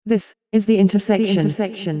This is the intersection. This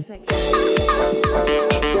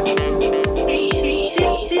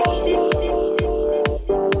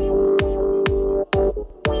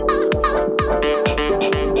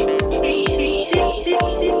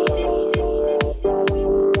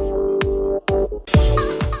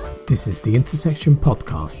is the Intersection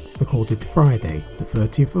podcast, recorded Friday, the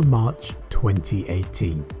 30th of March,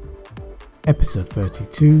 2018. Episode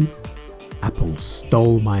 32, Apple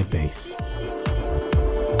Stole My Base.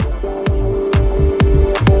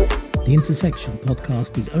 The Intersection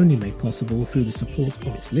podcast is only made possible through the support of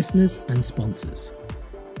its listeners and sponsors.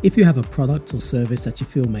 If you have a product or service that you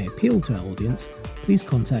feel may appeal to our audience, please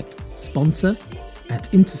contact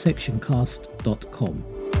sponsor@intersectioncast.com.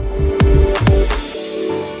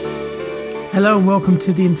 Hello and welcome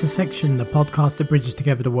to The Intersection, the podcast that bridges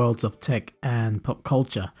together the worlds of tech and pop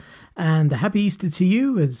culture. And a happy Easter to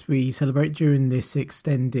you as we celebrate during this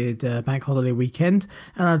extended bank holiday weekend.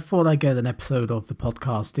 And I thought I'd get an episode of the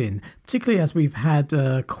podcast in, particularly as we've had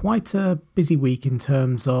quite a busy week in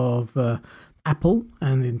terms of Apple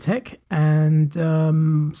and in tech, and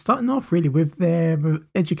starting off really with their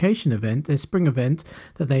education event, their spring event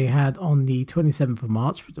that they had on the 27th of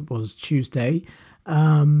March, which was Tuesday.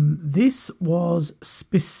 This was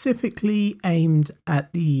specifically aimed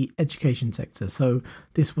at the education sector, so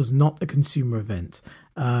this was not a consumer event.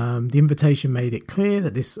 The invitation made it clear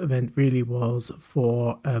that this event really was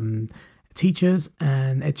for teachers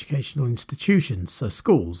and educational institutions, so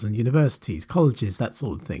schools and universities, colleges, that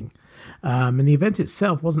sort of thing. And the event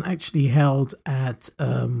itself wasn't actually held at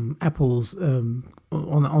Apple's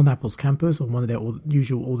on Apple's campus or one of their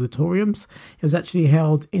usual auditoriums. It was actually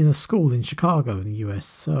held in a school in Chicago in the US.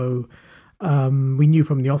 So we knew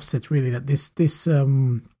from the offset really that this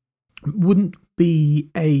wouldn't be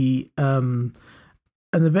an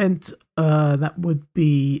event that would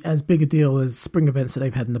be as big a deal as spring events that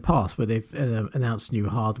they've had in the past, where they've announced new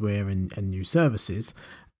hardware and new services.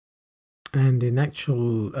 And in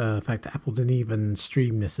actual fact, Apple didn't even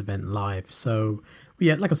stream this event live. So,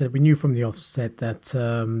 yeah, like I said, we knew from the offset that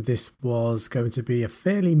this was going to be a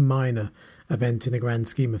fairly minor event in the grand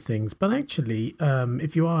scheme of things. But actually,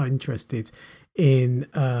 if you are interested in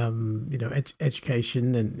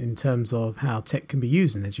education and in terms of how tech can be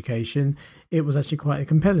used in education, it was actually quite a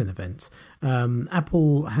compelling event.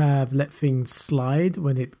 Apple have let things slide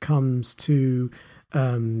when it comes to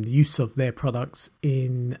use of their products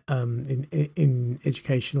in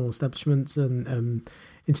educational establishments and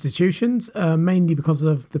institutions, mainly because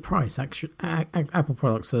of the price. Apple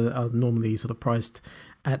products are normally sort of priced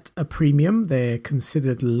at a premium. They're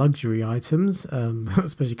considered luxury items,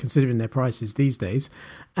 especially considering their prices these days.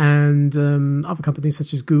 And other companies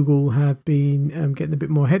such as Google have been getting a bit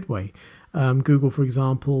more headway. Google, for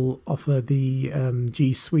example, offer the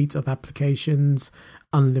G Suite of applications,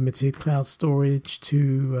 unlimited cloud storage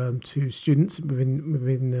to students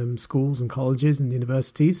within schools and colleges and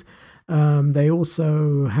universities. They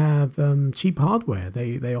also have cheap hardware.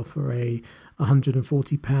 They offer a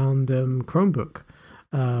 £140 Chromebook,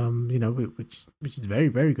 which is very,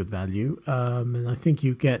 very good value. And I think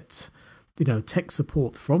you get tech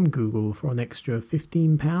support from Google for an extra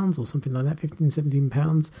 £15 or something like that,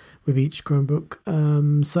 £15-17 with each Chromebook.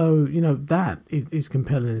 So that is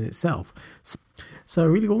compelling in itself. So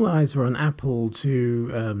really all eyes were on Apple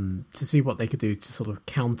to see what they could do to sort of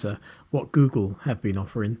counter what Google have been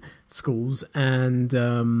offering schools. And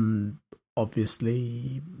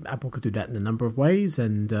obviously Apple could do that in a number of ways.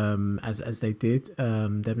 And as they did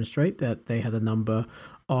demonstrate that they had a number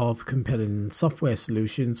of compelling software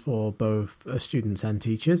solutions for both students and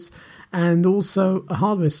teachers, and also a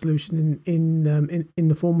hardware solution in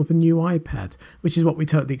the form of a new iPad, which is what we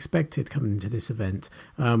totally expected coming into this event.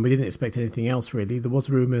 We didn't expect anything else really. There was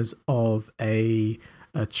rumours of a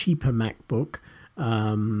cheaper MacBook.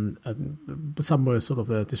 Some were sort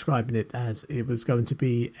of describing it as it was going to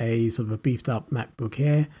be a sort of a beefed up MacBook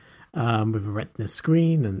Air with a Retina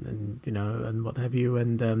screen and what have you,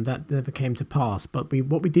 and that never came to pass. But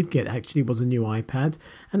what we did get actually was a new iPad,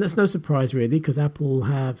 and that's no surprise really, because Apple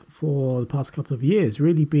have for the past couple of years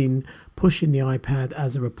really been pushing the iPad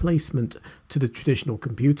as a replacement to the traditional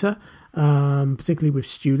computer, particularly with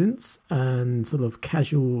students and sort of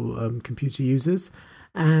casual computer users.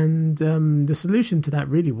 And the solution to that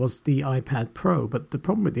really was the iPad Pro. But the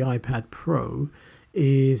problem with the iPad Pro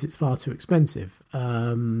is it's far too expensive.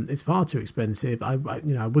 It's far too expensive. I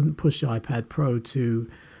wouldn't push the iPad Pro to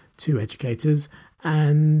educators.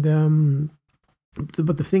 And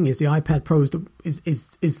But the thing is, the iPad Pro is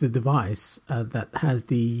the device that has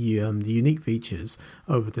the unique features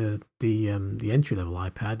over the entry level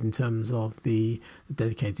iPad in terms of the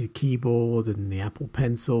dedicated keyboard and the Apple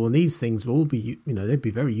Pencil, and these things will all be, they'd be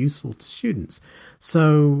very useful to students.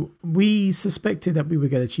 So we suspected that we would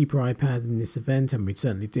get a cheaper iPad in this event, and we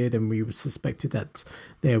certainly did. And we suspected that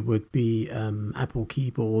there would be Apple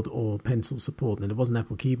Keyboard or Pencil support. And there wasn't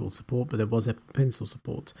Apple Keyboard support, but there was Apple Pencil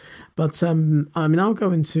support. But I'll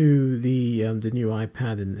go into the new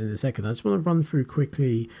iPad in a second. I just want to run through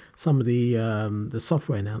quickly some of the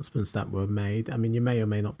software announcements that were made. I mean, you may or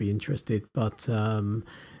may not be interested, but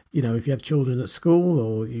if you have children at school,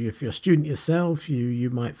 or if you're a student yourself, you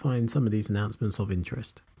might find some of these announcements of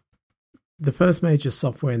interest. The first major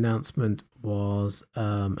software announcement was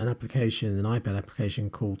an iPad application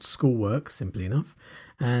called Schoolwork, simply enough.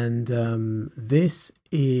 And this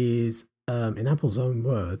is, in Apple's own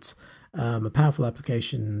words, a powerful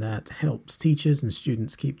application that helps teachers and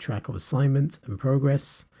students keep track of assignments and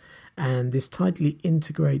progress. And this tightly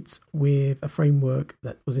integrates with a framework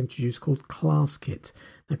that was introduced called ClassKit.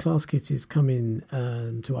 Now, ClassKit is coming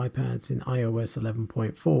to iPads in iOS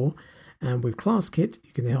 11.4. And with ClassKit,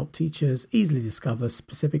 you can help teachers easily discover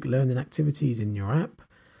specific learning activities in your app.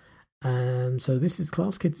 So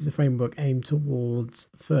ClassKit is a framework aimed towards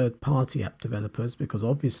third-party app developers, because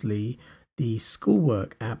obviously the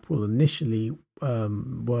Schoolwork app will initially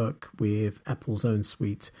work with Apple's own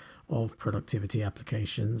suite of productivity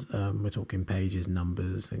applications. We're talking Pages,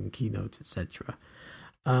 Numbers, and Keynote, etc.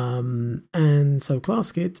 And so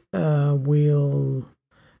ClassKit will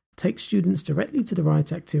take students directly to the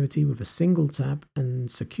right activity with a single tap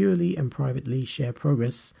and securely and privately share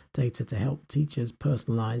progress data to help teachers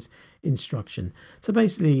personalize instruction. So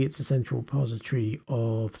basically, it's a central repository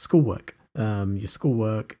of schoolwork. Your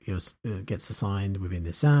schoolwork gets assigned within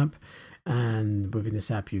this app, and within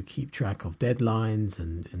this app you keep track of deadlines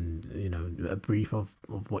and a brief of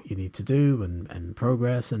what you need to do and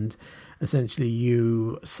progress, and essentially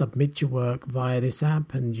you submit your work via this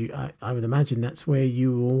app, and I would imagine that's where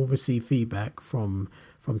you will receive feedback from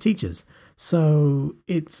teachers. So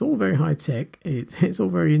it's all very high tech, it's all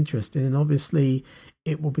very interesting, and obviously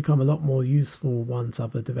it will become a lot more useful once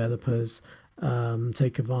other developers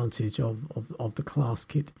take advantage of the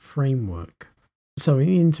ClassKit framework. So in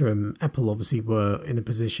the interim, Apple obviously were in a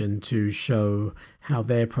position to show how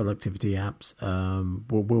their productivity apps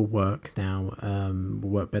will work now, will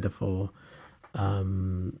work better for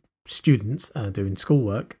students doing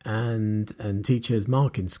schoolwork and teachers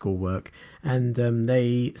marking schoolwork. And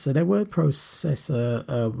their word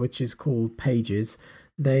processor, which is called Pages,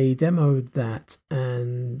 they demoed that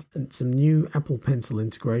and some new Apple Pencil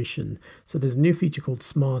integration. So there's a new feature called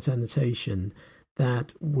Smart Annotation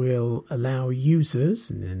that will allow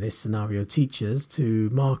users, and in this scenario teachers, to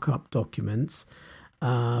mark up documents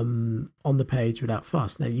on the page without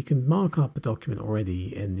fuss. Now, you can mark up a document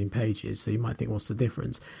already in Pages, so you might think, what's the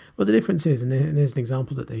difference? Well, the difference is, and there's an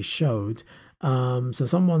example that they showed, so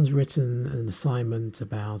someone's written an assignment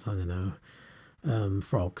about, I don't know,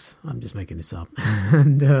 frogs. I'm just making this up.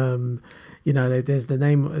 And there's the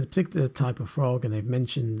name of a particular type of frog, and they've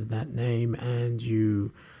mentioned that name, and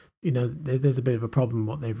there's a bit of a problem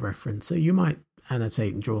what they've referenced. So you might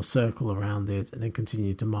annotate and draw a circle around it and then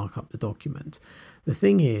continue to mark up the document. The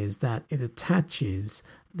thing is that it attaches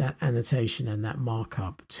that annotation and that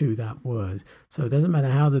markup to that word. So it doesn't matter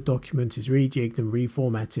how the document is rejigged and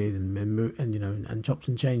reformatted and chopped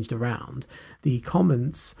and changed around, the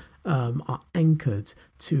comments are anchored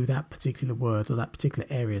to that particular word or that particular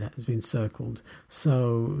area that has been circled.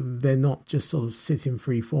 So they're not just sort of sitting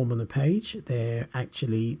free form on the page, they're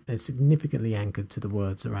significantly anchored to the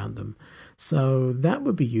words around them. So that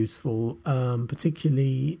would be useful,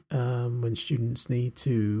 particularly when students need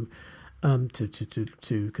to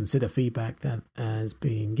consider feedback that has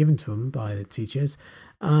been given to them by the teachers.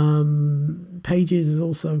 Pages has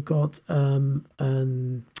also got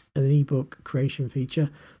an ebook creation feature,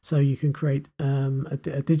 so you can create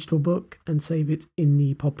a digital book and save it in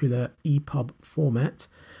the popular EPUB format.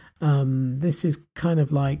 This is kind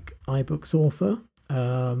of like iBooks Author,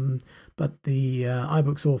 but the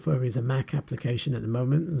iBooks Author is a Mac application at the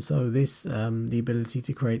moment, and so the ability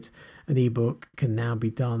to create an ebook can now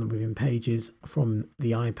be done within Pages from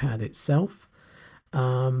the iPad itself.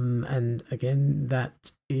 And again,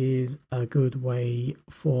 that is a good way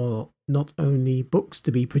for not only books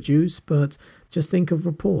to be produced, but just think of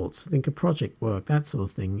reports, think of project work, that sort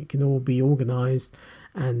of thing. It can all be organized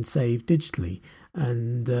and saved digitally.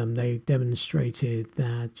 And they demonstrated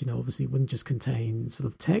that, obviously it wouldn't just contain sort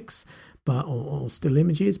of text, or still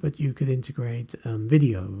images, but you could integrate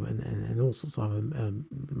video and all sorts of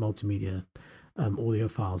multimedia audio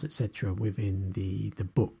files, etc., within the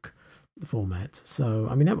book format. So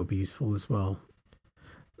I mean that would be useful as well.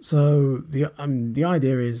 So the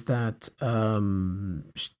idea is that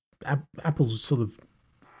Apple's sort of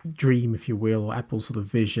dream, if you will, or Apple's sort of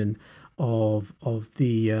vision of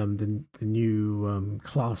the new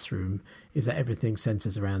classroom is that everything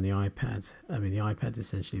centers around the iPad. I mean, the iPad is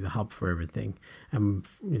essentially the hub for everything, and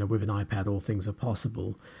with an iPad, all things are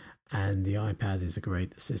possible. And the iPad is a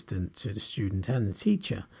great assistant to the student and the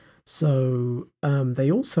teacher. So they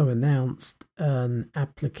also announced an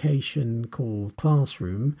application called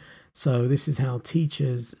Classroom. So this is how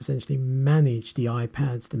teachers essentially manage the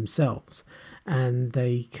iPads themselves, and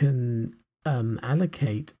they can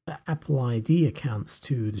allocate Apple ID accounts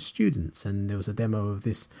to the students. And there was a demo of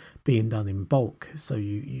this being done in bulk. So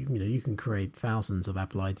you can create thousands of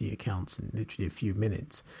Apple ID accounts in literally a few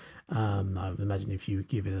minutes. I would imagine if you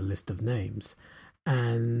give it a list of names,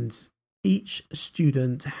 and each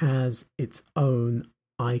student has its own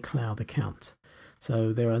iCloud account.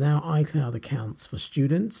 So there are now iCloud accounts for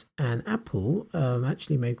students, and Apple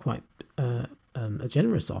actually made quite a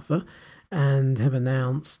generous offer and have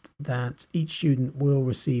announced that each student will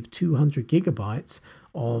receive 200 gigabytes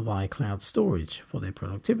of iCloud storage for their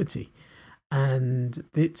productivity. And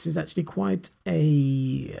this is actually quite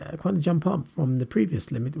a jump up from the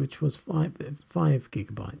previous limit, which was 5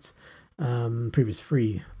 gigabytes. Previous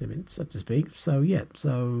free limit, so to speak. So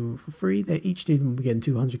for free, each student will be getting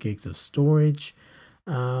 200 gigs of storage.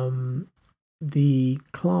 The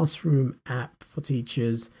Classroom app for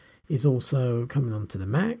teachers is also coming onto the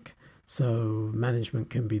Mac, so management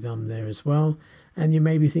can be done there as well. And you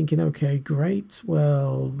may be thinking, okay, great.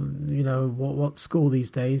 Well, what school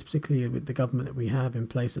these days, particularly with the government that we have in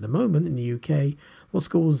place at the moment in the UK, what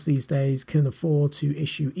schools these days can afford to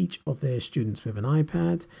issue each of their students with an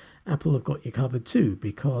iPad? Apple have got you covered too,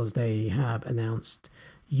 because they have announced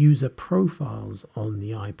user profiles on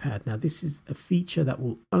the iPad. Now, this is a feature that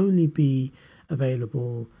will only be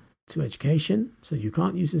available to education, so you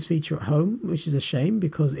can't use this feature at home, which is a shame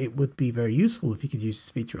because it would be very useful if you could use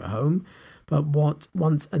this feature at home. But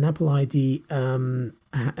once an Apple ID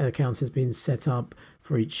account has been set up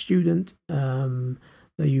for each student,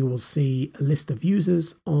 you will see a list of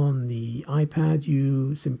users on the iPad.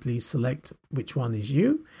 You simply select which one is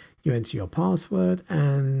you. You enter your password,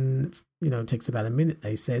 and it takes about a minute,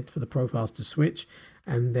 they said, for the profiles to switch,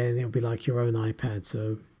 and then it'll be like your own iPad.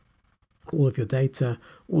 So all of your data,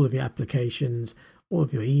 all of your applications, all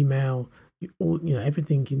of your email,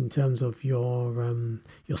 everything in terms of your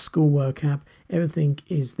schoolwork app, everything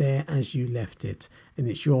is there as you left it, and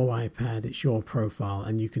it's your iPad, it's your profile,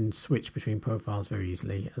 and you can switch between profiles very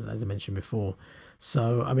easily, as I mentioned before.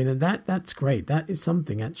 So I mean, that's great. That is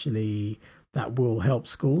something actually that will help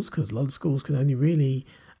schools, because a lot of schools can only really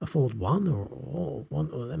afford one or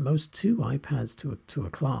at most two iPads to a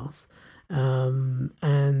class,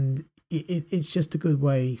 and it's just a good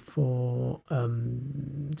way for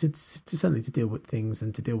to certainly to deal with things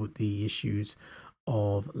and to deal with the issues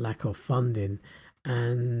of lack of funding.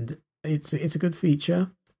 And it's a good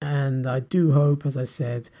feature, and I do hope, as I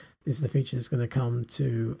said, this is a feature that's going to come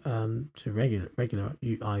to regular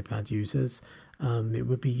iPad users. It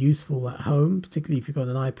would be useful at home, particularly if you've got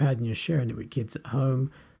an iPad and you're sharing it with kids at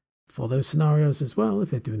home, for those scenarios as well,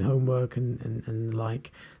 if they're doing homework and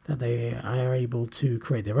like, that they are able to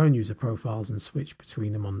create their own user profiles and switch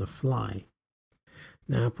between them on the fly.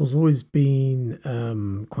 Now, Apple's always been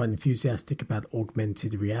quite enthusiastic about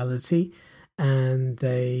augmented reality, and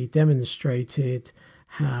they demonstrated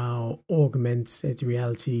how augmented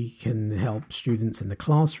reality can help students in the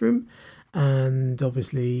classroom. And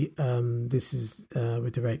obviously, this is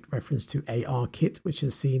with direct reference to ARKit, which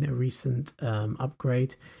has seen a recent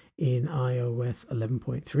upgrade in iOS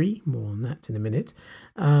 11.3. More on that in a minute.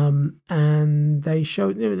 And they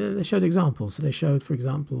showed examples. So they showed, for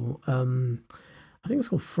example, I think it's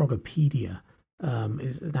called Frogopedia.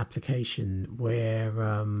 Is an application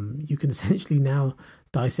where you can essentially now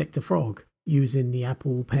dissect a frog using the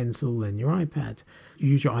Apple Pencil and your iPad. You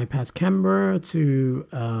use your iPad's camera to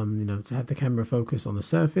have the camera focus on the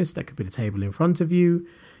surface. That could be the table in front of you.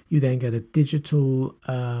 You then get a digital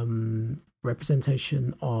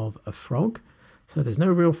representation of a frog. So there's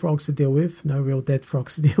no real frogs to deal with, no real dead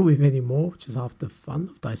frogs to deal with anymore, which is half the fun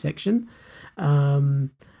of dissection.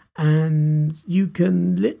 And you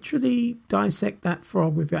can literally dissect that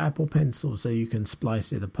frog with your Apple Pencil. So you can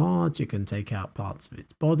splice it apart, you can take out parts of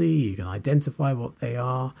its body, you can identify what they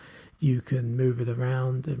are, You can move it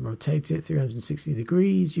around and rotate it 360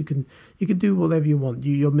 degrees. You can do whatever you want.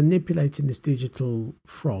 You're manipulating this digital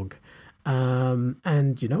frog.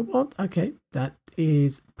 And you know what? Okay, that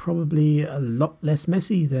is probably a lot less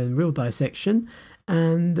messy than real dissection.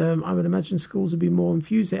 And I would imagine schools would be more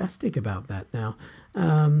enthusiastic about that now.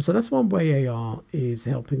 So that's one way AR is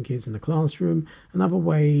helping kids in the classroom. Another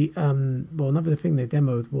way, another thing they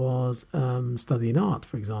demoed was studying art,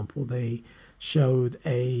 for example. They showed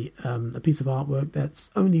a piece of artwork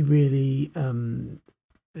that's only really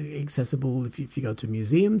accessible if you go to a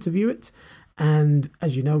museum to view it. And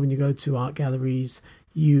as you know, when you go to art galleries,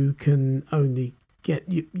 you can only get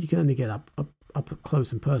up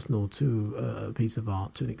close and personal to a piece of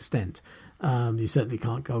art to an extent. You certainly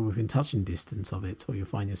can't go within touching distance of it, or you'll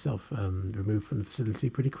find yourself removed from the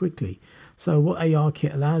facility pretty quickly. So what AR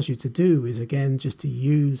Kit allows you to do is, again, just to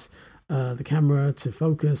use the camera to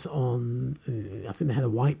focus on, I think they had a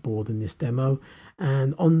whiteboard in this demo,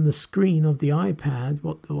 and on the screen of the iPad,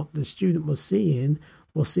 what the student was seeing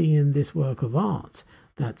this work of art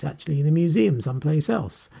that's actually in a museum someplace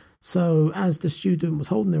else. So as the student was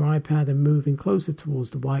holding their iPad and moving closer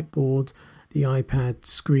towards the whiteboard, the iPad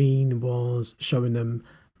screen was showing them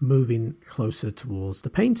moving closer towards the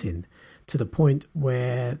painting, to the point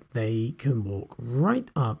where they can walk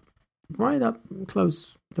right up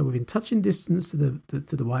close, within touching distance to the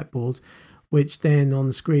whiteboard, which then on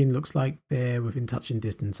the screen looks like they're within touching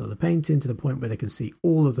distance of the painting, to the point where they can see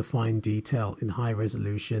all of the fine detail in high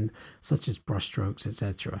resolution, such as brushstrokes,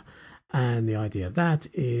 etc. And the idea of that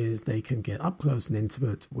is they can get up close and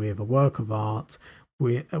intimate with a work of art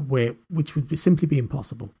which would simply be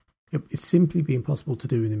impossible. It's simply be impossible to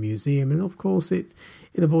do in a museum, and of course it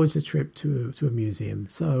avoids a trip to a museum.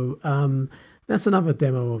 So that's another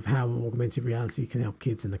demo of how augmented reality can help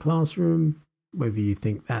kids in the classroom. Whether you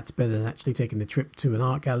think that's better than actually taking the trip to an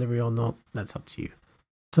art gallery or not, that's up to you.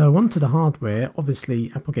 So on to the hardware.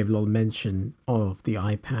 Obviously, Apple gave a lot of mention of the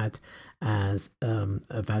iPad as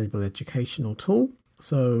a valuable educational tool.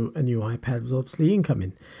 So a new iPad was obviously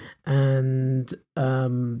incoming. And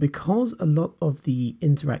because a lot of the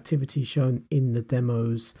interactivity shown in the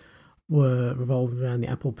demos were revolved around the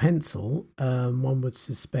Apple Pencil, one would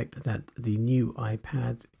suspect that the new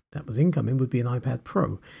iPad that was incoming would be an iPad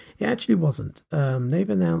Pro. It actually wasn't. They've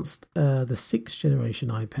announced the 6th generation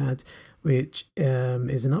iPad, which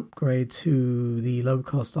is an upgrade to the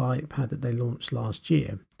low-cost iPad that they launched last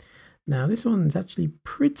year. Now, this one is actually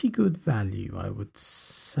pretty good value, I would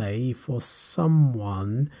say, for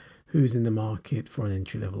someone who's in the market for an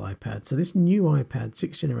entry-level iPad. So this new iPad,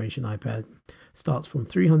 6th generation iPad, starts from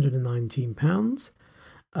 £319.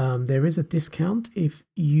 There is a discount if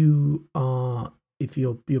you're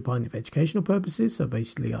buying it for educational purposes. So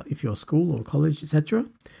basically, if you're a school or college, etc.,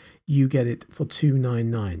 you get it for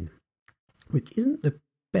 £299, which isn't the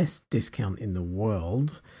best discount in the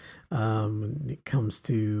world when it comes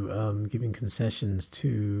to giving concessions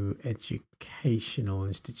to educational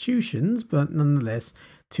institutions, but nonetheless,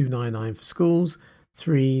 $299 for schools,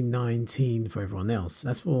 $319 for everyone else.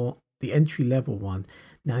 That's for the entry level one.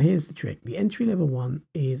 Now here's the trick: the entry level one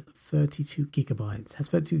is 32 gigabytes, has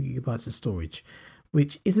 32 gigabytes of storage,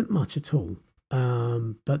 which isn't much at all.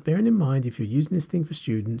 But bearing in mind, if you're using this thing for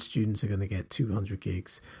students are going to get 200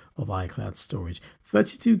 gigs of iCloud storage.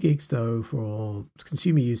 32 gigs, though, for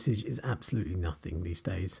consumer usage is absolutely nothing these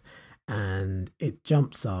days. And it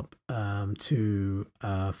jumps up to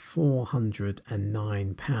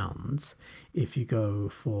 £409 if you go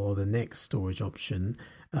for the next storage option,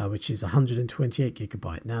 which is 128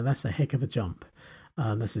 gigabyte. Now, that's a heck of a jump.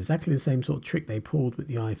 That's exactly the same sort of trick they pulled with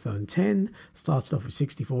the iPhone 10. Started off with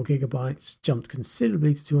 64 gigabytes, jumped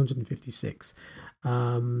considerably to 256.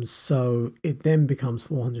 So it then becomes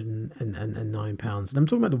 £409. And I'm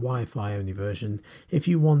talking about the Wi-Fi only version. If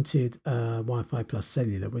you wanted Wi-Fi plus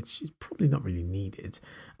cellular, which is probably not really needed,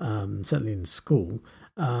 certainly in school,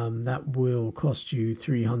 that will cost you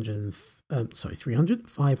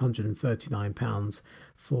 £539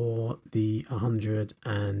 for the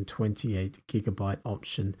 128 gigabyte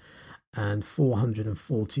option, and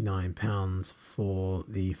 £449 for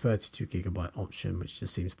the 32 gigabyte option, which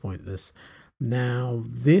just seems pointless. Now,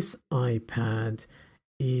 this iPad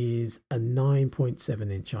is a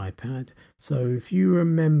 9.7 inch iPad. So if you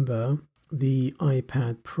remember the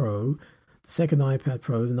iPad Pro, the second iPad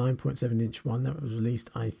Pro, the 9.7 inch one that was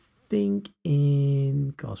released, I think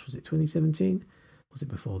in, was it 2017? Was it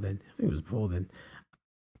before then? I think it was before then.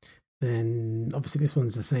 Then obviously this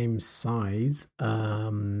one's the same size,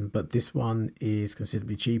 but this one is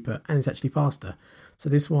considerably cheaper and it's actually faster. So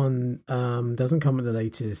this one doesn't come with the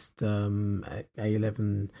latest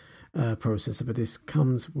A11 processor, but this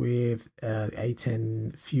comes with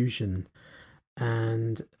A10 Fusion.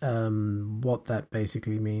 And what that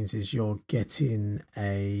basically means is you're getting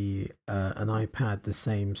an iPad the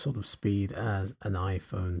same sort of speed as an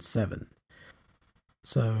iPhone 7.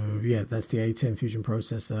 So yeah, that's the A10 Fusion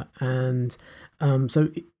processor, and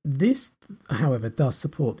this, however, does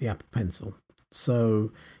support the Apple Pencil.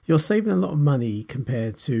 So you're saving a lot of money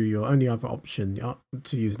compared to your only other option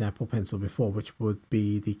to use an Apple Pencil before, which would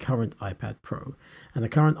be the current iPad Pro. And the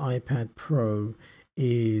current iPad Pro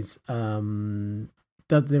is there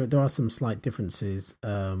are some slight differences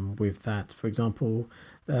with that. For example,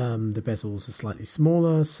 the bezels are slightly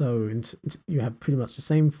smaller, so you have pretty much the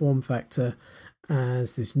same form factor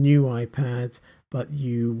as this new iPad, but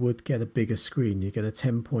you would get a bigger screen. You get a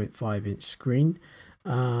 10.5 inch screen.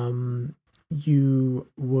 You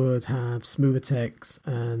would have smoother text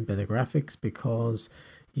and better graphics because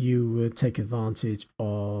you would take advantage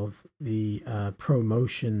of the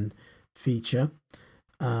ProMotion feature,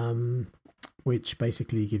 which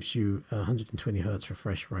basically gives you 120 hertz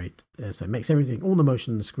refresh rate. So it makes everything, all the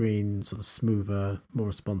motion on the screen, sort of smoother, more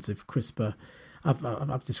responsive, crisper.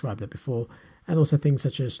 I've described that before. And also things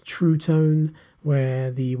such as True Tone,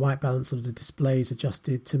 where the white balance of the display is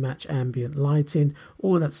adjusted to match ambient lighting.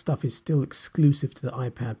 All of that stuff is still exclusive to the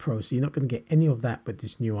iPad Pro, so you're not going to get any of that with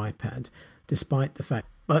this new iPad, despite the fact.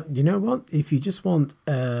 But you know what? If you just want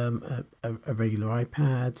a regular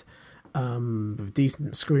iPad with a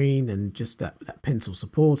decent screen and just that pencil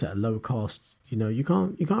support at a low cost, you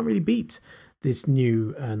can't really beat this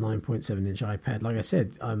new 9.7 inch iPad. Like I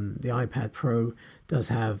said, the iPad Pro does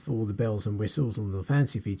have all the bells and whistles, all the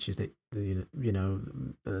fancy features that the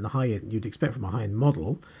high end you'd expect from a high end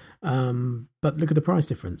model. But look at the price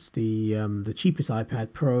difference. The cheapest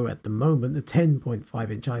iPad Pro at the moment, the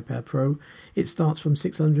 10.5 inch iPad Pro, it starts from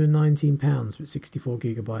 £619 with 64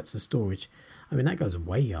 gigabytes of storage. I mean, that goes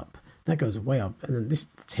way up. And then this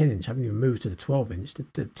 10 inch, I haven't even moved to the 12 inch.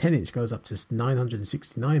 The 10 inch goes up to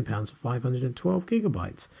 £969 for 512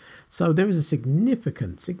 gigabytes. So there is a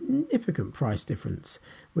significant price difference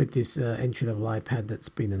with this entry level iPad that's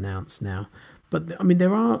been announced now. But I mean,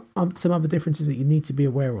 there are some other differences that you need to be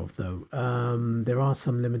aware of, though. There are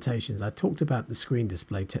some limitations. I talked about the screen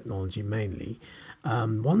display technology mainly.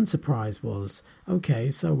 One surprise was, okay,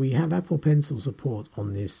 so we have Apple Pencil support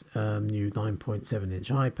on this new 9.7 inch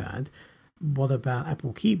iPad. What about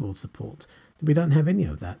Apple Keyboard support? We don't have any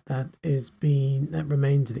of that. That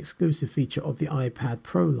remains an exclusive feature of the iPad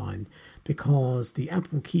Pro line, because the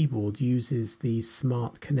Apple Keyboard uses the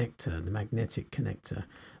smart connector, the magnetic connector,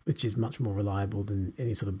 which is much more reliable than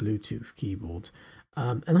any sort of Bluetooth keyboard.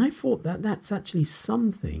 And I thought that that's actually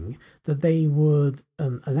something that they would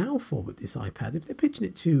allow for with this iPad. If they're pitching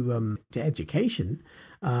it to education,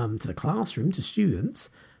 to the classroom, to students,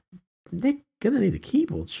 they're going to need a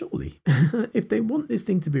keyboard, surely. If they want this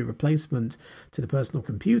thing to be a replacement to the personal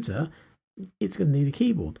computer, it's going to need a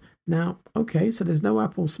keyboard. Now, okay, so there's no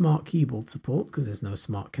Apple Smart Keyboard support because there's no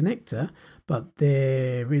smart connector, but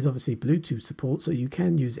there is obviously Bluetooth support, so you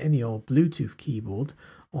can use any old Bluetooth keyboard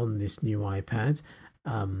on this new iPad.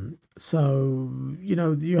 So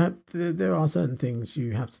there are certain things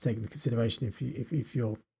you have to take into consideration if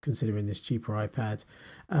you're considering this cheaper iPad.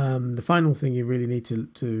 The final thing you really need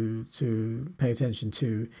to pay attention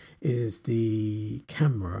to is the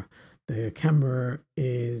camera. The camera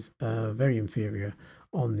is very inferior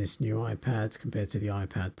on this new iPad compared to the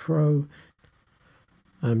iPad Pro.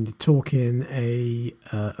 You're talking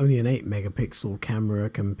only an 8 megapixel camera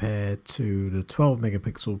compared to the 12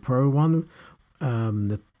 megapixel Pro one.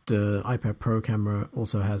 The iPad Pro camera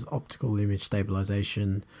also has optical image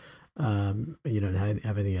stabilization. You don't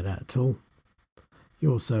have any of that at all.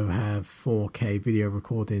 You also have 4K video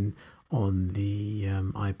recording on the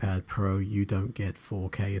iPad Pro. You don't get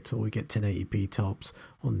 4K at all. You get 1080p tops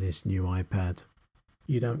on this new iPad.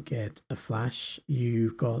 You don't get a flash.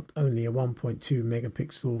 You've got only a 1.2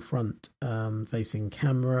 megapixel front facing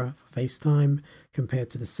camera for FaceTime compared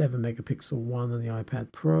to the 7 megapixel one on the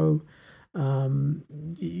iPad Pro.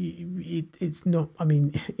 It's not, I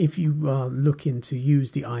mean, if you are looking to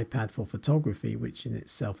use the iPad for photography, which in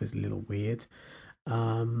itself is a little weird,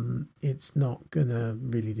 it's not gonna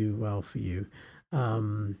really do well for you.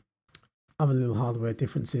 Other little hardware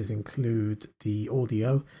differences include the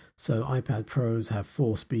audio. So iPad Pros have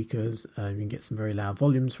 4 speakers. You can get some very loud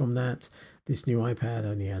volumes from that. This new iPad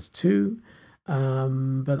only has 2.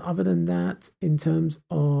 But other than that, in terms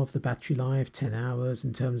of the battery life, 10 hours,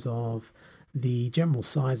 in terms of the general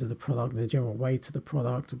size of the product, the general weight of the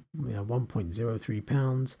product, 1.03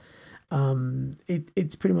 pounds,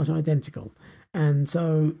 it's pretty much identical. And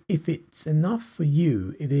so if it's enough for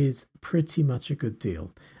you, it is pretty much a good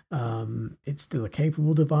deal. It's still a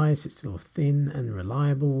capable device. It's still a thin and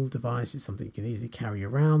reliable device. It's something you can easily carry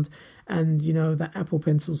around. And, that Apple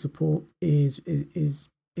Pencil support is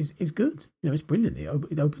good. It's brilliant.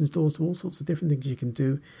 It opens doors to all sorts of different things you can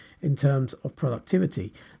do in terms of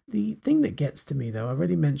productivity. The thing that gets to me, though, I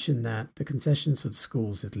already mentioned that the concessions for the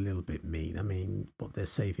schools is a little bit mean. I mean, what they're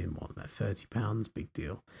saving, about £30, big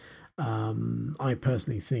deal. I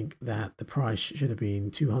personally think that the price should have been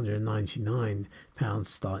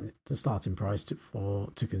 £299 the starting price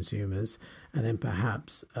to consumers, and then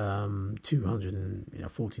perhaps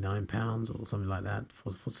 £249 or something like that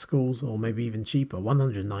for schools, or maybe even cheaper,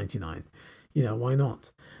 £199. Why not?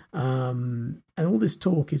 And all this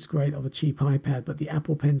talk is great of a cheap iPad, but the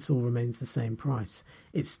Apple Pencil remains the same price.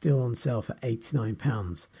 It's still on sale for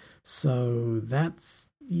 £89. So that's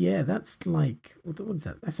like, what is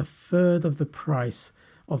that? That's a third of the price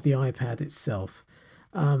of the iPad itself.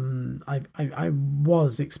 I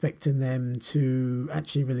was expecting them to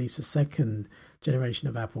actually release a second generation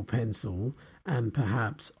of Apple Pencil and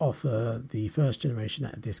perhaps offer the first generation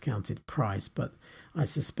at a discounted price, but I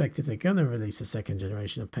suspect if they're going to release a second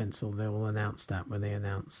generation of Pencil, they will announce that when they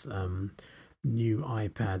announce new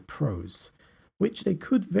iPad Pros, which they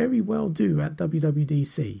could very well do at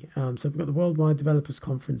WWDC. So we've got the Worldwide Developers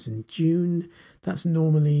Conference in June. That's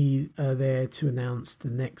normally there to announce the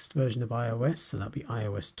next version of iOS, so that'll be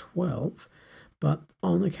iOS 12. But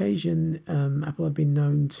on occasion, Apple have been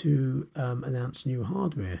known to announce new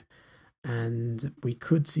hardware, and we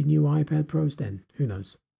could see new iPad Pros then. Who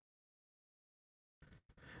knows?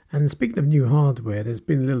 And speaking of new hardware, there's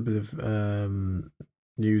been a little bit of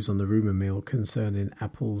news on the rumor mill concerning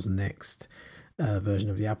Apple's next version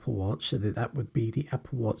of the Apple Watch. So that would be the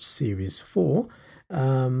Apple Watch Series 4.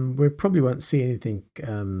 We probably won't see anything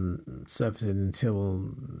surfacing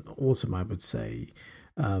until autumn, I would say,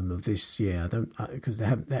 of this year. Because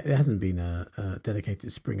there hasn't been a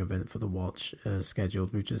dedicated spring event for the watch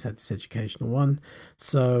scheduled. We've just had this educational one.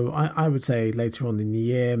 So I would say later on in the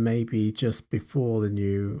year, maybe just before the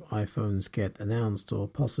new iPhones get announced, or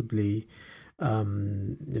possibly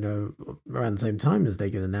around the same time as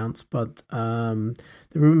they get announced. But the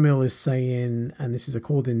rumor mill is saying, and this is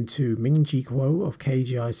according to Ming-Chi Kuo of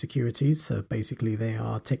KGI Securities, so basically they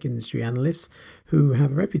are tech industry analysts who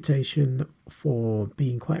have a reputation for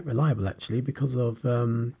being quite reliable, actually, because of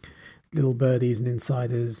little birdies and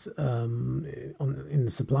insiders in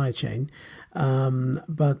the supply chain.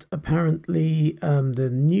 But apparently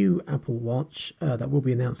the new Apple Watch that will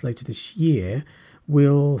be announced later this year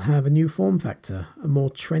will have a new form factor, a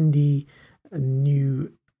more trendy,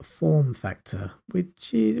 new form factor,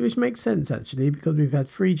 which makes sense actually, because we've had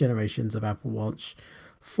 3 generations of Apple Watch,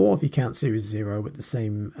 4 if you count Series 0 with the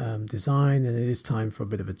same design, and it is time for a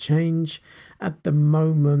bit of a change. At the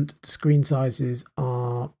moment, the screen sizes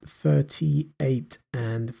are 38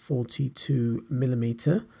 and 42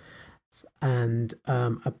 millimeter. And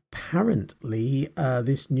apparently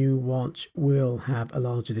this new watch will have a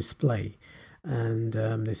larger display. And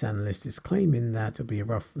this analyst is claiming that it'll be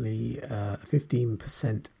roughly a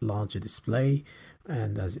 15% larger display.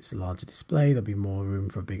 And as it's a larger display, there'll be more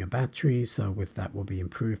room for a bigger battery. So with that will be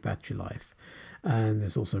improved battery life. And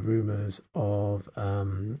there's also rumors of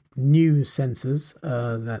new sensors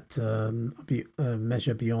that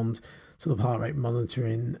measure beyond sort of heart rate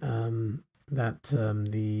monitoring that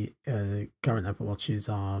the current Apple Watches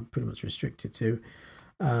are pretty much restricted to.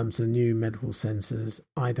 So new medical sensors,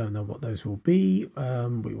 I don't know what those will be.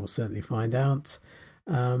 We will certainly find out.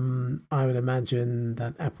 I would imagine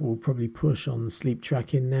that Apple will probably push on sleep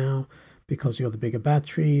tracking now, because you've got the bigger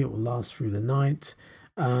battery, it will last through the night.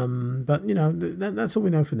 But that's all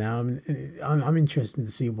we know for now. I mean, I'm interested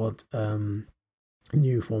to see what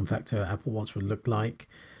new form factor Apple Watch would look like.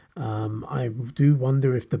 I do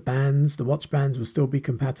wonder if the watch bands will still be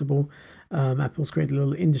compatible. Apple's created a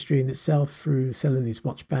little industry in itself through selling these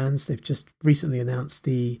watch bands. They've just recently announced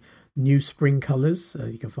the new spring colors.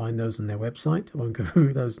 You can find those on their website. I won't go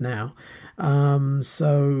through those now.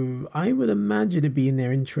 So I would imagine it'd be in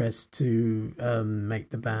their interest to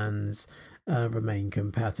make the bands remain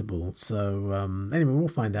compatible. So anyway, we'll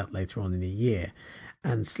find out later on in the year.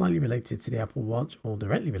 And slightly related to the Apple Watch, or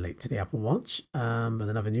directly related to the Apple Watch, but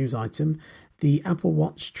another news item, the Apple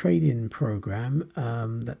Watch trade-in program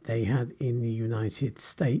that they had in the United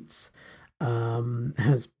States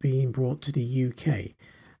has been brought to the UK,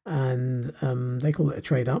 and they call it a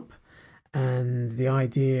trade-up. And the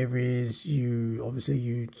idea is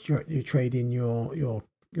you trade in your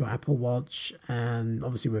Apple Watch, and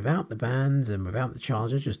obviously without the bands and without the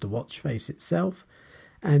charger, just the watch face itself.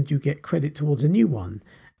 and you get credit towards a new one.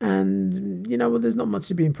 And there's not much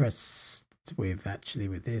to be impressed with actually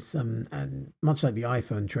with this. And much like the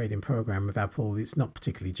iPhone trading program with Apple, it's not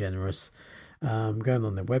particularly generous. Going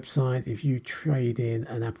on their website, if you trade in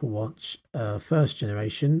an Apple Watch first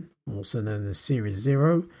generation, also known as Series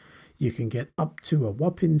 0, you can get up to a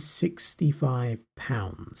whopping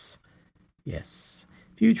 £65. Yes.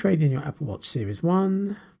 If you trade in your Apple Watch Series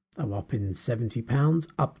 1, a whopping £70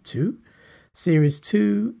 up to. Series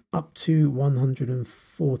 2 up to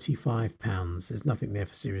 £145. There's nothing there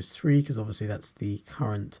for Series 3 because obviously that's the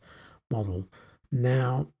current model.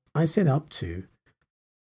 Now, I said up to.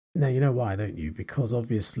 Now, you know why, don't you? Because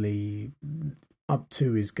obviously up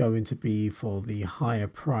to is going to be for the higher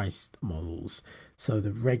priced models. So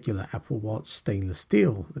the regular Apple Watch stainless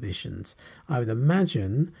steel editions. I would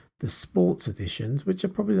imagine the sports editions, which are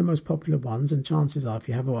probably the most popular ones, and chances are if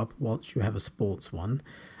you have an Apple Watch, you have a sports one.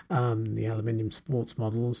 The aluminium sports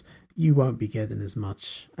models, you won't be getting as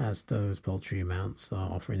much as those paltry amounts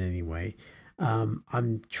are offering anyway.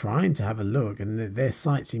 I'm trying to have a look, and their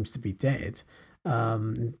site seems to be dead.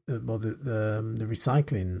 The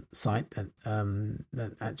recycling site that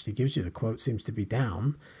actually gives you the quote seems to be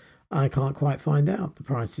down. I can't quite find out the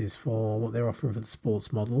prices for what they're offering for the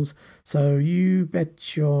sports models. So you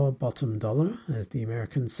bet your bottom dollar, as the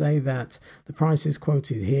Americans say, that the prices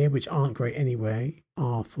quoted here, which aren't great anyway,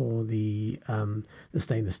 are for the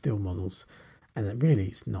stainless steel models. And that really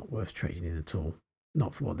it's not worth trading in at all,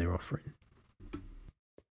 not for what they're offering.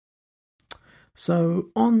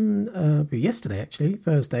 So on yesterday, actually,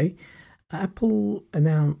 Thursday, Apple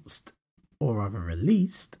announced, or rather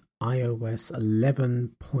released, iOS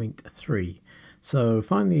 11.3. So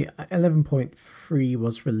finally, 11.3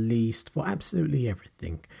 was released for absolutely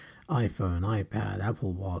everything. iPhone, iPad,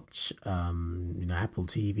 Apple Watch, Apple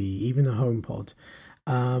TV, even a HomePod.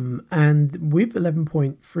 And with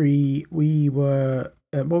 11.3, we were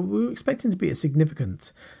expecting to be a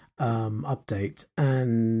significant update,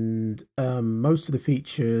 and most of the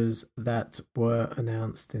features that were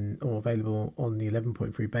announced or available on the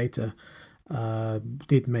 11.3 beta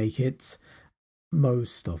did make it.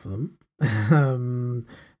 Most of them.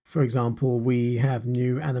 For example, we have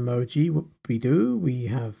new Animoji. What we do, we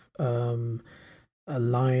have a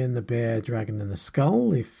lion, a bear, dragon, and a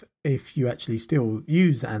skull. If you actually still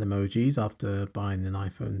use Animojis after buying an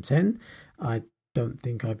iPhone 10, I don't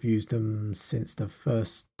think I've used them since the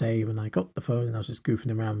first day when I got the phone and I was just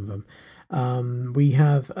goofing around with them. We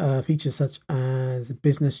have features such as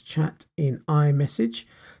business chat in iMessage,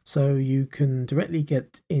 so you can directly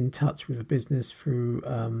get in touch with a business through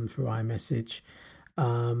iMessage,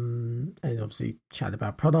 and obviously chat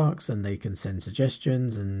about products, and they can send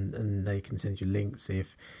suggestions, and they can send you links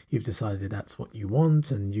if you've decided that's what you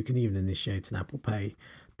want, and you can even initiate an Apple Pay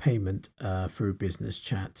payment through business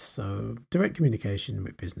chat. So direct communication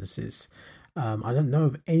with businesses. I don't know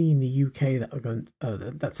of any in the UK that are going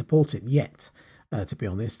that support it yet. To be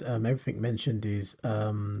honest, everything mentioned is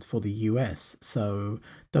for the US, so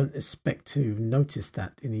don't expect to notice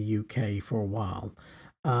that in the UK for a while.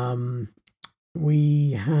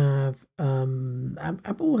 We have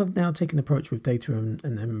Apple have now taken an approach with data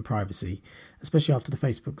and privacy, especially after the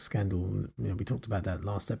Facebook scandal. We talked about that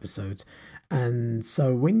last episode. And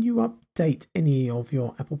so when you update any of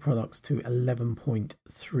your Apple products to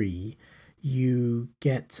 11.3, you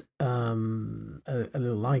get a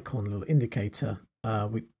little icon, a little indicator,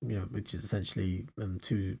 which is essentially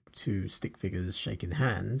two stick figures shaking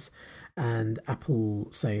hands, and Apple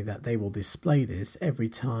say that they will display this every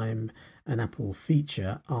time an Apple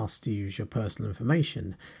feature asks to use your personal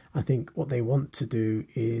information. I think what they want to do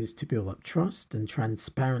is to build up trust and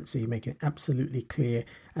transparency, make it absolutely clear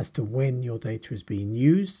as to when your data is being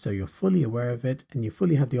used, so you're fully aware of it and you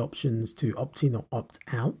fully have the options to opt in or opt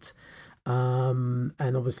out. And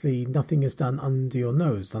obviously nothing is done under your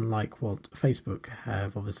nose, unlike what Facebook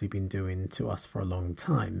have obviously been doing to us for a long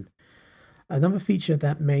time. Another feature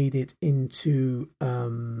that made it into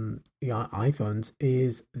the iPhones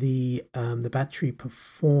is the battery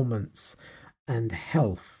performance and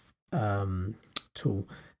health tool.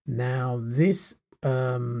 Now this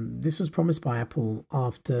was promised by Apple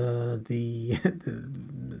after the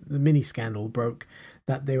mini scandal broke,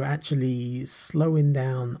 that they were actually slowing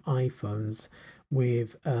down iPhones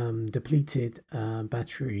with depleted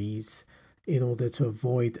batteries in order to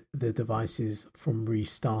avoid the devices from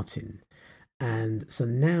restarting. And so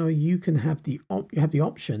now you can have the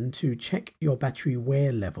option to check your battery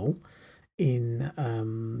wear level in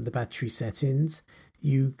the battery settings.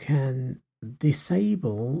 You can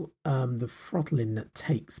disable the throttling that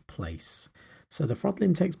takes place. So the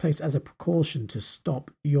throttling takes place as a precaution to stop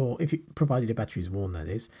if you provided your battery is worn, that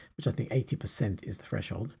is, which I think 80% is the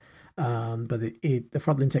threshold. But the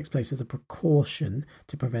throttling takes place as a precaution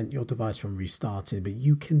to prevent your device from restarting. But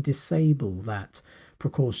you can disable that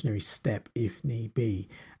precautionary step if need be,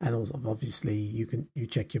 and also obviously you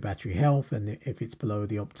check your battery health, and if it's below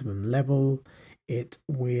the optimum level, it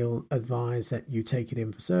will advise that you take it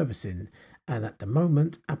in for servicing. And at the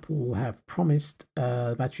moment, Apple have promised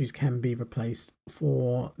batteries can be replaced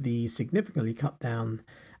for the significantly cut down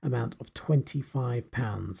amount of £25.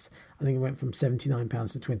 I think it went from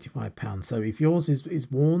 £79 to £25. So if yours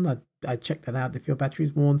is worn, I'd check that out. If your battery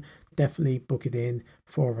is worn, definitely book it in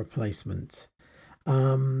for a replacement.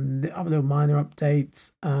 The other little minor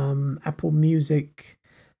updates, Apple Music,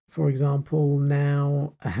 for example,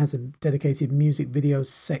 now has a dedicated music video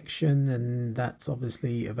section, and that's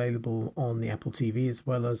obviously available on the Apple TV as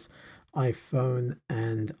well as iPhone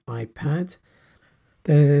and iPad.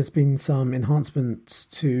 There's been some enhancements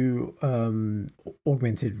to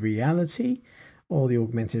augmented reality, or the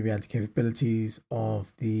augmented reality capabilities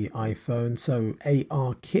of the iPhone. So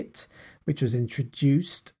AR Kit, which was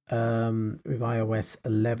introduced with iOS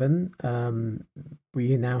 11.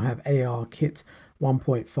 We now have AR Kit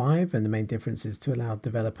 1.5, and the main difference is to allow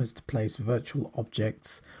developers to place virtual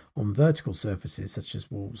objects on vertical surfaces such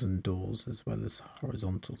as walls and doors, as well as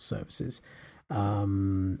horizontal surfaces.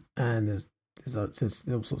 And there's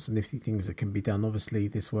all sorts of nifty things that can be done. Obviously,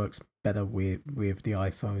 this works better with the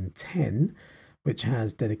iPhone 10, which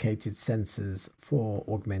has dedicated sensors for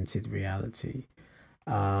augmented reality.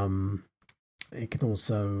 It can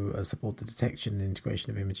also support the detection and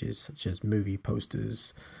integration of images such as movie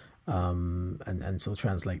posters, and sort of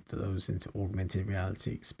translate those into augmented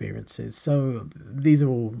reality experiences. So these are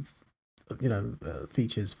all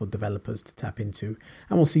features for developers to tap into,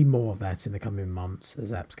 and we'll see more of that in the coming months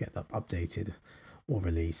as apps get updated or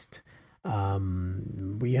released.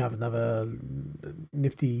 We have another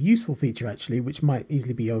nifty useful feature actually, which might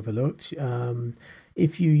easily be overlooked.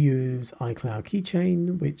 If you use iCloud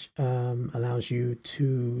Keychain, which allows you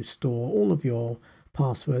to store all of your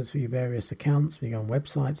passwords for your various accounts when you go on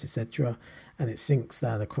websites, etc., and it syncs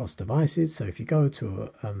that across devices. So if you go to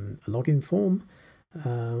a login form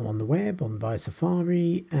on the web, via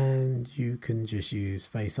Safari, and you can just use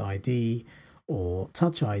Face ID or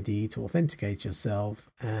Touch ID to authenticate yourself,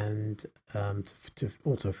 and to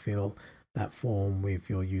autofill that form with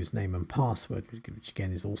your username and password, which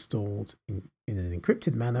again is all stored in an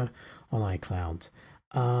encrypted manner on iCloud.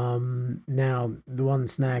 Now, the one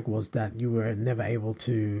snag was that you were never able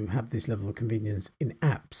to have this level of convenience in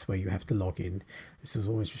apps where you have to log in. This was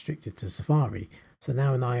always restricted to Safari. So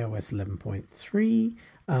now in iOS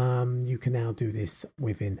 11.3, you can now do this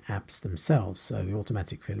within apps themselves. So the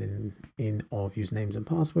automatic filling in of usernames and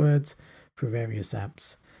passwords for various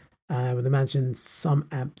apps. I would imagine some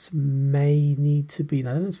apps may need to be,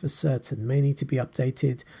 I don't know if for certain, may need to be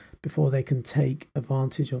updated before they can take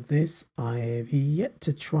advantage of this. I have yet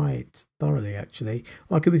to try it thoroughly, actually.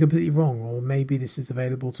 Or I could be completely wrong, or maybe this is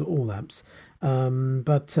available to all apps.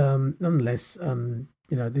 But nonetheless,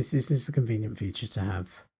 this is a convenient feature to have.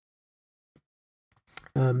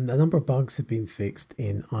 A number of bugs have been fixed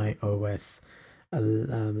in iOS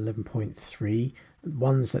 11.3.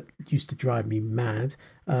 Ones that used to drive me mad.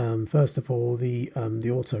 First of all, the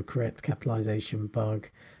autocorrect capitalization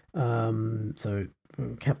bug. So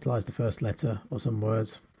capitalize the first letter or some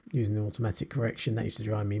words using the automatic correction. That used to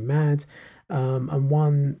drive me mad. And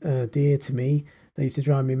one dear to me that used to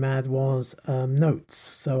drive me mad was notes.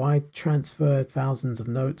 So I transferred thousands of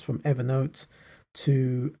notes from Evernote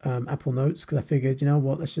to Apple Notes, because I figured,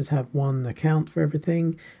 let's just have one account for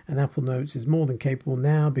everything. And Apple Notes is more than capable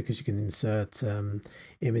now, because you can insert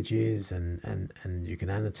images and you can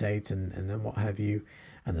annotate and then what have you,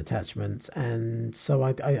 and attachments. And so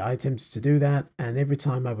I attempted to do that, and every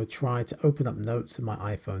time I would try to open up Notes in my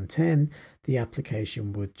iPhone 10, the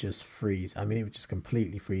application would just freeze. I mean, it would just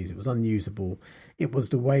completely freeze. It was unusable. It was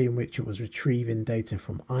the way in which it was retrieving data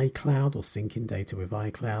from iCloud or syncing data with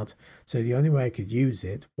iCloud. So the only way I could use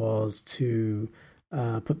it was to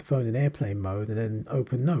put the phone in airplane mode and then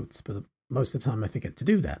open Notes. But most of the time I forget to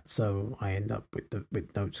do that. So I end up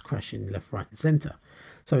with Notes crashing left, right, and center.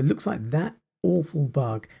 So it looks like that awful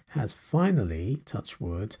bug has finally, touch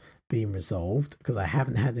wood, been resolved, because I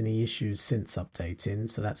haven't had any issues since updating.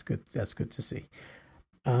 So that's good. That's good to see.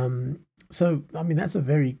 So, I mean, that's a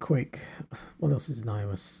very quick. What else is in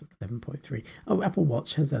iOS 11.3? Oh, Apple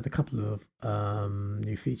Watch has had a couple of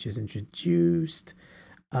new features introduced.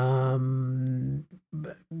 Nothing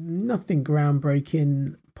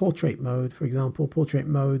groundbreaking. Portrait mode, for example. Portrait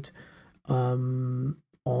mode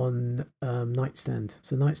on nightstand.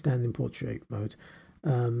 So nightstand in portrait mode.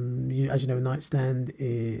 As you know, nightstand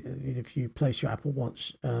is, if you place your Apple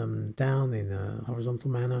Watch down in a horizontal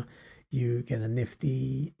manner, you get a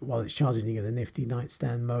nifty, while it's charging, you get a nifty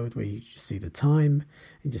nightstand mode where you just see the time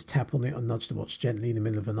and just tap on it or nudge the watch gently in the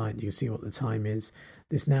middle of the night and you can see what the time is.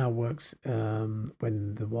 This now works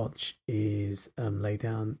when the watch is laid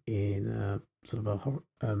down in a sort of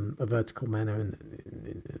a vertical manner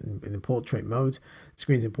in portrait mode. The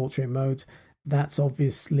screen's in portrait mode. That's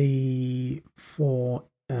obviously for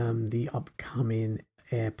the upcoming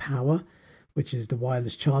Air Power, which is the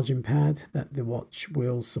wireless charging pad that the watch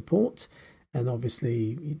will support. And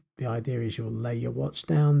obviously the idea is you'll lay your watch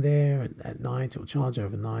down there at night, it'll charge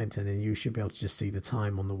overnight, and then you should be able to just see the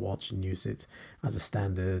time on the watch and use it as a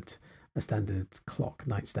standard clock,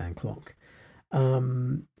 nightstand clock.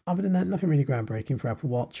 Other than that, nothing really groundbreaking for Apple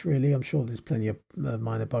Watch, really. I'm sure there's plenty of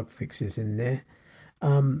minor bug fixes in there.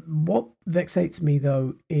 What vexates me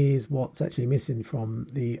though is what's actually missing from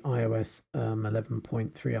the iOS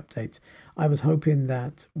 11.3 update. I was hoping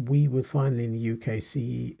that we would finally in the UK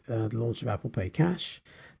see the launch of Apple Pay Cash,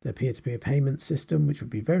 the peer-to-peer payment system, which would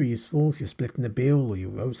be very useful if you're splitting a bill or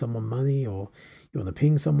you owe someone money or you want to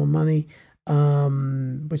ping someone money,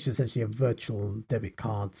 which is essentially a virtual debit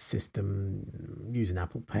card system using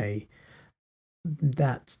Apple Pay.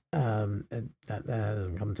 That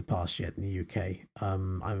hasn't come to pass yet in the UK.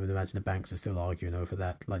 I would imagine the banks are still arguing over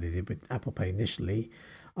that, like they did with Apple Pay initially.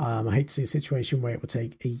 I hate to see a situation where it would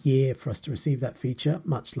take a year for us to receive that feature,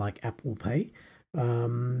 much like Apple Pay,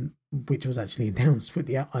 which was actually announced with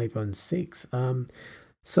the iPhone 6.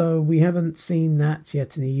 So we haven't seen that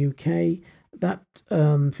yet in the UK. That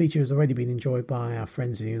feature has already been enjoyed by our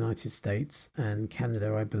friends in the United States and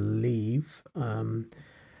Canada, I believe.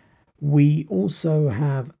 We also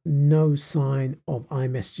have no sign of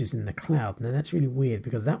iMessages in the cloud. Now that's really weird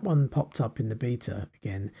because that one popped up in the beta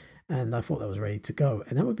again and I thought that was ready to go.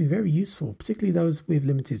 And that would be very useful, particularly those with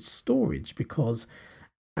limited storage, because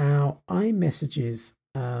our iMessages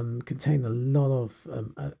contain a lot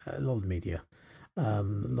of media, a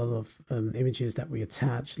lot of images that we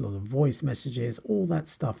attach, a lot of voice messages, all that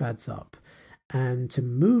stuff adds up. And to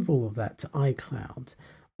move all of that to iCloud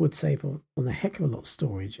would save on a heck of a lot of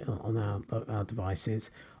storage on our devices.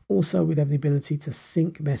 Also, we'd have the ability to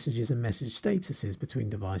sync messages and message statuses between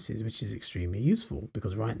devices, which is extremely useful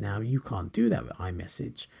because right now you can't do that with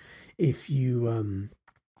iMessage. If you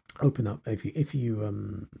open up, if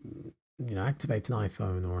you activate an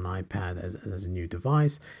iPhone or an iPad as a new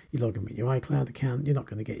device, you log in with your iCloud account, you're not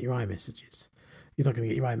going to get your iMessages. You're not going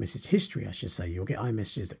to get your iMessage history, I should say. You'll get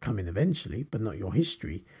iMessages that come in eventually, but not your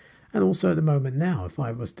history. And also at the moment now, if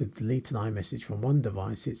I was to delete an iMessage from one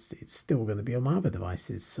device, it's still going to be on my other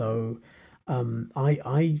devices. So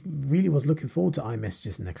I really was looking forward to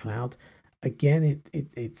iMessages in the cloud. Again,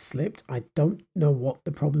 it slipped. I don't know what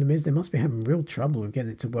the problem is. They must be having real trouble with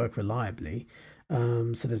getting it to work reliably.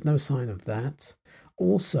 So there's no sign of that.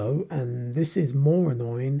 Also, and this is more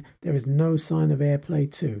annoying, there is no sign of AirPlay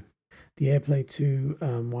 2. The AirPlay 2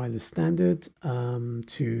 wireless standard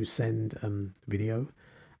to send video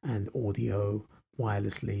and audio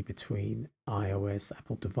wirelessly between iOS,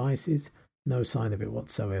 Apple devices. No sign of it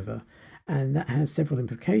whatsoever. And that has several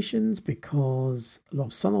implications because a lot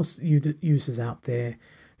of Sonos users out there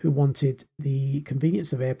who wanted the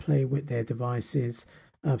convenience of AirPlay with their devices,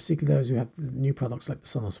 particularly those who have the new products like the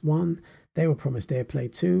Sonos One, they were promised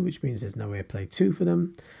AirPlay 2, which means there's no AirPlay 2 for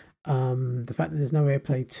them. The fact that there's no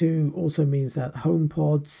AirPlay 2 also means that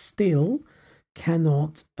HomePod still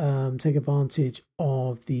cannot take advantage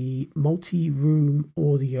of the multi-room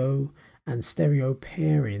audio and stereo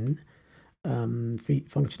pairing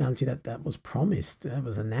functionality that was promised, that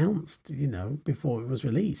was announced, before it was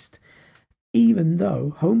released, even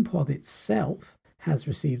though HomePod itself has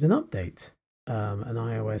received an update, an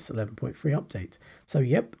iOS 11.3 update. So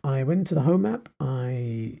yep, I went to the Home app,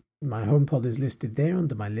 my HomePod is listed there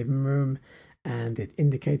under my living room, and it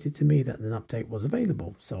indicated to me that an update was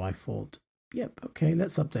available. So I thought, yep, okay,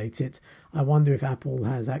 let's update it. I wonder if Apple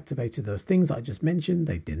has activated those things that I just mentioned.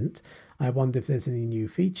 They didn't. I wonder if there's any new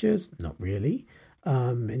features. Not really.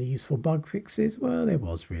 Any useful bug fixes? Well, there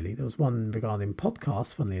was really. There was one regarding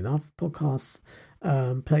podcasts, funnily enough. Podcasts,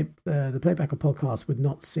 the playback of podcasts would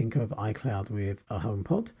not sync over iCloud with a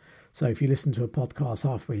HomePod. So if you listen to a podcast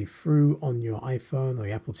halfway through on your iPhone or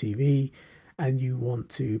your Apple TV, and you want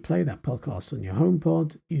to play that podcast on your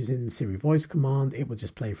HomePod using the Siri voice command, it would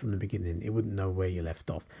just play from the beginning. It wouldn't know where you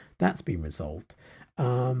left off. That's been resolved.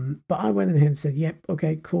 But I went ahead and said, yep,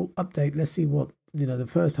 okay, cool, update. Let's see what the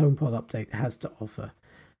first HomePod update has to offer.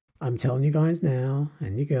 I'm telling you guys now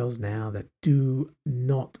and you girls now that do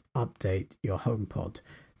not update your HomePod.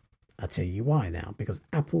 I'll tell you why now, because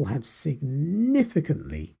Apple have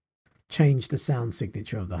significantly changed the sound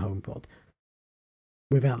signature of the HomePod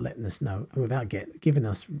without letting us know and without giving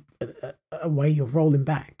us a way of rolling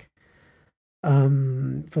back.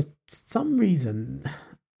 For some reason,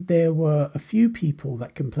 there were a few people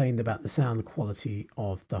that complained about the sound quality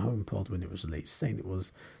of the HomePod when it was released, saying it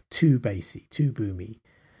was too bassy, too boomy.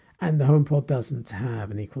 And the HomePod doesn't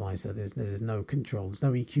have an equalizer. There's no controls,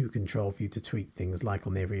 no EQ control for you to tweak things like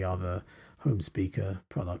on every other home speaker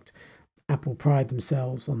product. Apple pride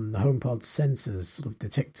themselves on the HomePod sensors, sort of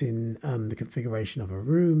detecting the configuration of a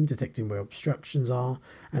room, detecting where obstructions are,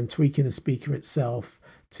 and tweaking the speaker itself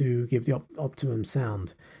to give the optimum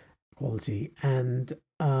sound quality and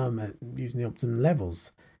using the optimum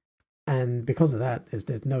levels. And because of that,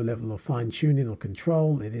 there's no level of fine tuning or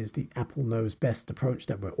control. It is the Apple knows best approach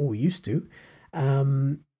that we're all used to.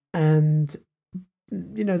 And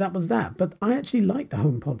that was that. But I actually like the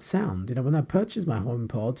HomePod sound. When I purchased my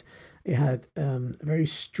HomePod, it had a very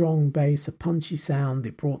strong bass, a punchy sound.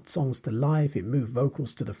 It brought songs to life. It moved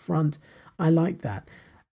vocals to the front. I like that.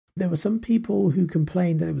 There were some people who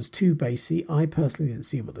complained that it was too bassy. I personally didn't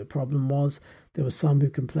see what the problem was. There were some who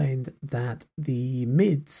complained that the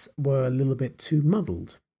mids were a little bit too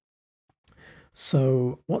muddled.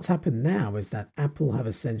 So what's happened now is that Apple have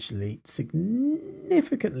essentially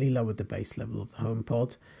significantly lowered the bass level of the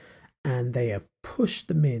HomePod, and they have pushed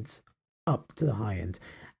the mids up to the high end.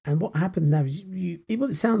 And what happens now is what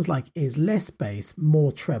it sounds like is less bass,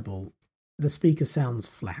 more treble. The speaker sounds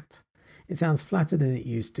flat. It sounds flatter than it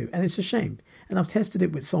used to, and it's a shame. And I've tested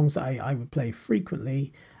it with songs that I would play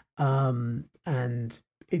frequently, and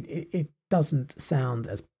it doesn't sound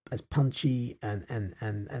as punchy and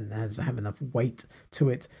have enough weight to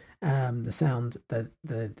it. The sound that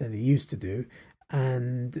it used to do,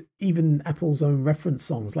 and even Apple's own reference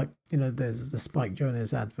songs, like there's the Spike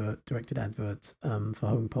Jonze directed advert for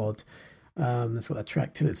HomePod. That's got that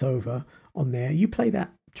track "Till It's Over" on there. You play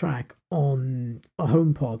that track on a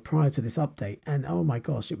HomePod prior to this update, and oh my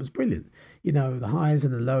gosh, it was brilliant. The highs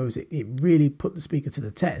and the lows, it really put the speaker to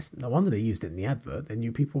the test. No wonder they used it in the advert. They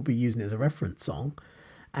knew people would be using it as a reference song,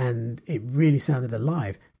 and it really sounded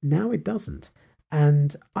alive. Now it doesn't,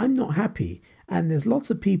 and I'm not happy. And there's lots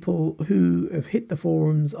of people who have hit the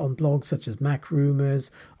forums on blogs such as Mac Rumors,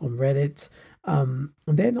 on Reddit, and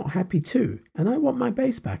they're not happy too. And I want my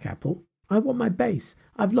bass back, Apple. I want my bass.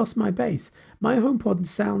 I've lost my bass. My HomePod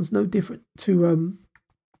sounds no different to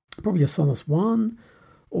probably a Sonos One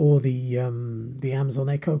or the Amazon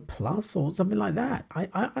Echo Plus or something like that.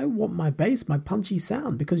 I want my bass, my punchy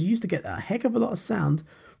sound, because you used to get a heck of a lot of sound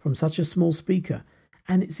from such a small speaker,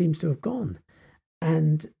 and it seems to have gone.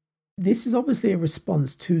 And this is obviously a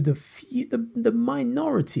response to the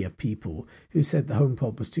minority of people who said the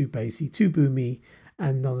HomePod was too bassy, too boomy,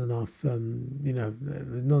 and not enough,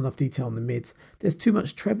 not enough detail on the mids. There's too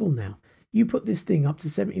much treble now. You put this thing up to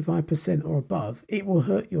 75% or above, it will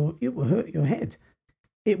hurt your head.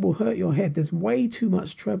 It will hurt your head. There's way too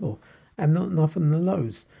much treble and not enough on the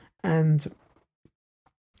lows. And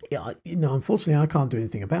unfortunately, I can't do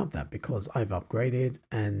anything about that because I've upgraded,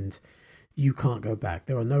 and you can't go back.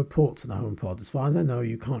 There are no ports in the HomePod. As far as I know,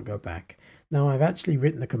 you can't go back. Now, I've actually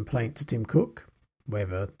written a complaint to Tim Cook,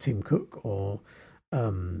 whether Tim Cook or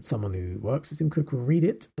someone who works with Tim Cook will read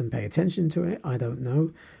it and pay attention to it. I don't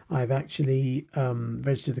know. I've actually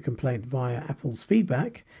registered a complaint via Apple's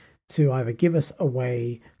feedback to either give us a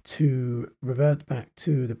way to revert back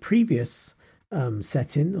to the previous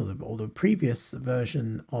setting or the previous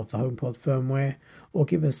version of the HomePod firmware, or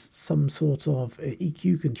give us some sort of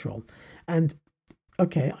EQ control. And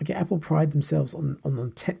okay, I get Apple pride themselves on the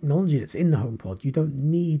technology that's in the HomePod. You don't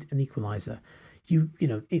need an equalizer.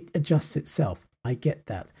 It adjusts itself. I get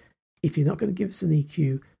that. If you're not going to give us an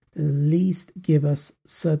EQ, then at least give us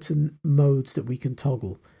certain modes that we can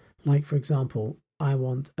toggle. Like, for example, I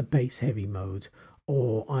want a bass heavy mode,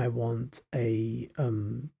 or I want a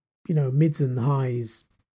mids and highs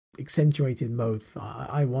accentuated mode.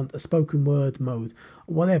 I want a spoken word mode,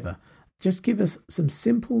 whatever. Just give us some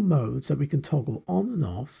simple modes that we can toggle on and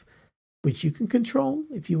off, which you can control.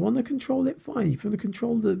 If you want to control it, fine. If you want to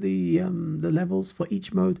control the levels for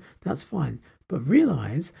each mode, that's fine. But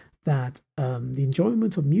realize that the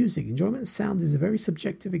enjoyment of music, enjoyment of sound, is a very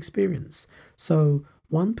subjective experience. So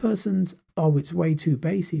one person's, oh, it's way too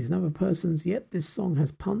bassy. Another person's, yep, this song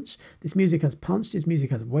has punch. This music has punch. This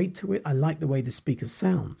music has weight to it. I like the way the speaker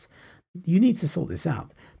sounds. You need to sort this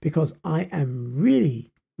out, because I am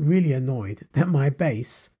really, really annoyed that my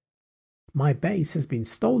bass has been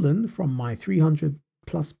stolen from my $300+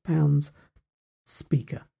 £100+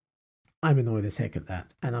 speaker. I'm annoyed as heck at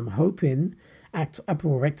that, and I'm hoping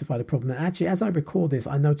Apple will rectify the problem. And actually, as I record this,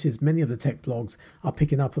 I notice many of the tech blogs are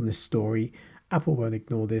picking up on this story. Apple won't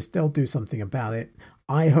ignore this. They'll do something about it.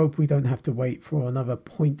 I hope we don't have to wait for another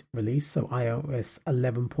point release, so iOS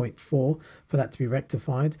 11.4, for that to be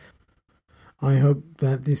rectified. I hope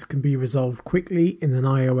that this can be resolved quickly in an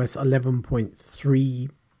iOS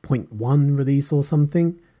 11.3.1 release or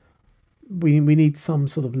something. We need some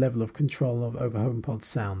sort of level of control over HomePod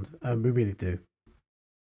sound. We really do.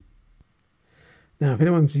 Now, if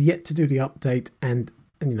anyone's yet to do the update and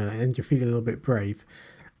you're feeling a little bit brave,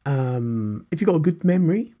 if you've got a good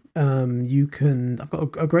memory, you can. I've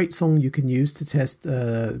got a great song you can use to test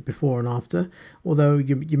before and after. Although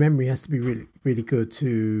your memory has to be really, really good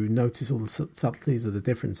to notice all the subtleties of the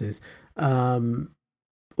differences.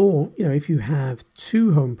 Or, if you have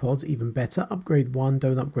two HomePods, even better, upgrade one,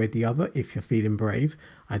 don't upgrade the other if you're feeling brave.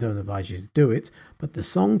 I don't advise you to do it. But the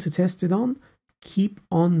song to test it on, Keep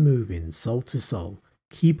On Moving, Soul to Soul.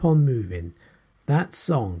 Keep On Moving. That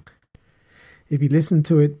song. If you listen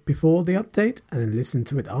to it before the update and then listen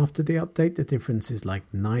to it after the update, the difference is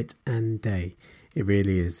like night and day. It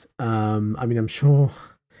really is. I'm sure...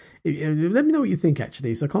 Let me know what you think,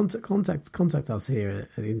 actually. So contact us here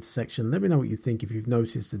at the Intersection. Let me know what you think, if you've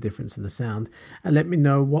noticed the difference in the sound, and let me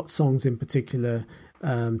know what songs in particular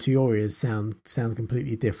to your ears sound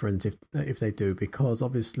completely different if they do, because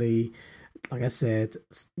obviously, like I said,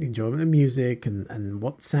 the enjoyment of music and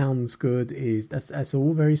what sounds good that's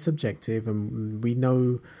all very subjective, and we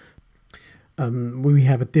know. We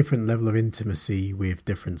have a different level of intimacy with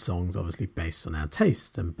different songs, obviously based on our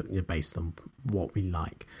taste and based on what we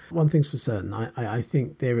like. One thing's for certain, I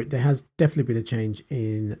think there has definitely been a change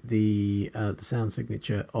in the sound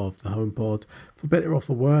signature of the HomePod, for better or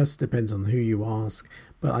for worse, depends on who you ask.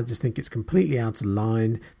 But I just think it's completely out of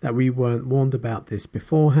line, that we weren't warned about this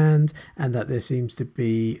beforehand, and that there seems to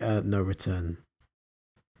be no return.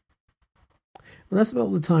 Well, that's about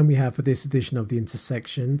all the time we have for this edition of The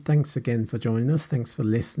Intersection. Thanks again for joining us. Thanks for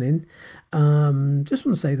listening. Just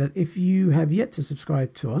want to say that if you have yet to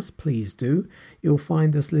subscribe to us, please do. You'll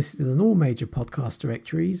find us listed on all major podcast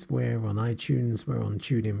directories. We're on iTunes, we're on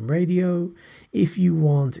TuneIn Radio. If you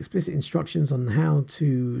want explicit instructions on how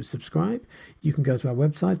to subscribe, you can go to our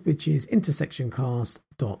website, which is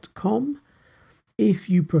intersectioncast.com. If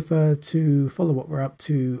you prefer to follow what we're up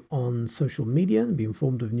to on social media and be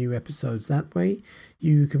informed of new episodes that way,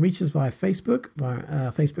 you can reach us via Facebook.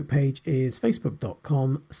 Our Facebook page is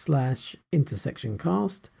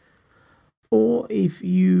facebook.com/intersectioncast. Or if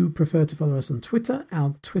you prefer to follow us on Twitter,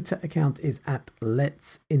 our Twitter account is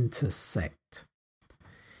 @Let'sIntersect.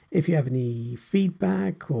 If you have any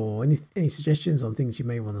feedback or any suggestions on things you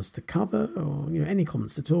may want us to cover, or any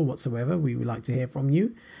comments at all whatsoever, we would like to hear from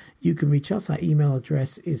you. You can reach us. Our email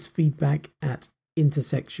address is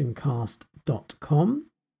feedback@intersectioncast.com.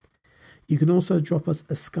 You can also drop us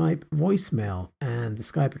a Skype voicemail, and the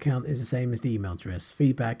Skype account is the same as the email address,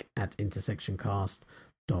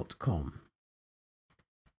 feedback@intersectioncast.com.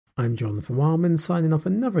 I'm Jonathan Wildman, signing off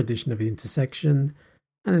another edition of The Intersection,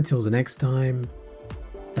 and until the next time,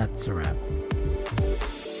 that's a wrap.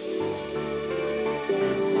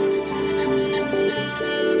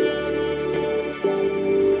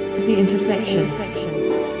 The Intersection.